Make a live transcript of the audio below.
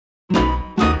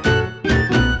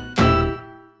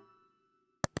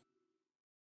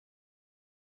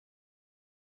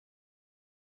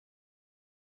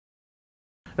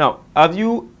Now, have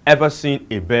you ever seen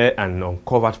a bare and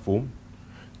uncovered foam?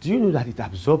 Do you know that it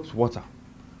absorbs water?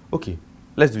 Okay,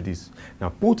 let's do this. Now,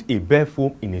 put a bare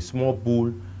foam in a small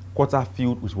bowl, quarter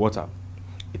filled with water.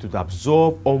 It would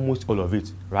absorb almost all of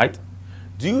it, right?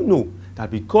 Do you know that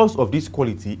because of this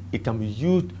quality, it can be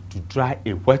used to dry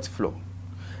a wet floor?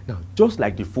 Now, just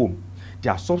like the foam,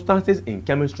 there are substances in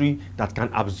chemistry that can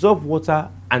absorb water,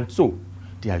 and so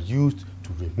they are used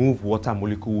to remove water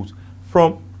molecules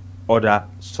from other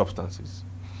substances.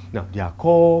 Now, they are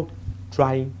called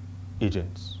drying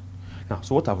agents. Now,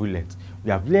 so what have we learned?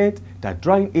 We have learned that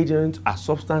drying agents are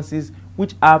substances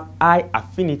which have high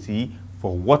affinity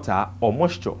for water or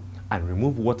moisture and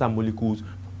remove water molecules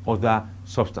from other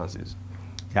substances.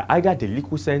 They are either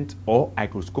deliquescent or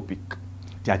hygroscopic.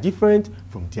 They are different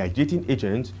from dehydrating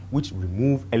agents which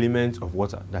remove elements of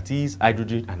water, that is,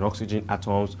 hydrogen and oxygen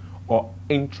atoms, or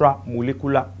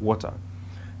intramolecular water.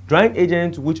 Drying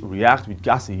agents which react with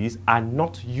gases are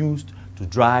not used to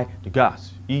dry the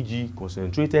gas, e.g.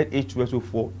 concentrated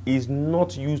H2SO4 is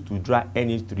not used to dry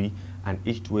NH3 and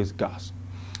H2S gas.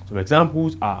 Some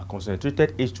examples are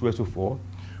concentrated H2SO4,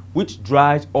 which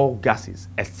dries all gases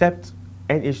except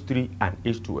NH3 and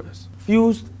H2S.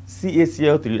 Fused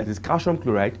CaCl3, that is calcium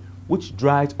chloride, which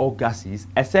dries all gases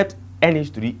except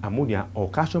NH3, ammonia, or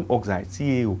calcium oxide,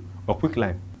 CaO, or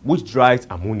quicklime, which dries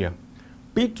ammonia.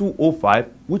 P2O5,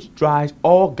 which dries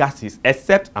all gases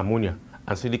except ammonia,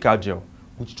 and silica gel,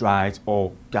 which dries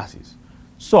all gases.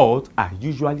 Salts are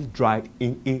usually dried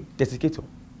in a desiccator.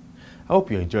 I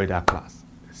hope you enjoyed that class.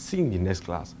 See you in the next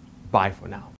class. Bye for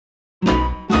now.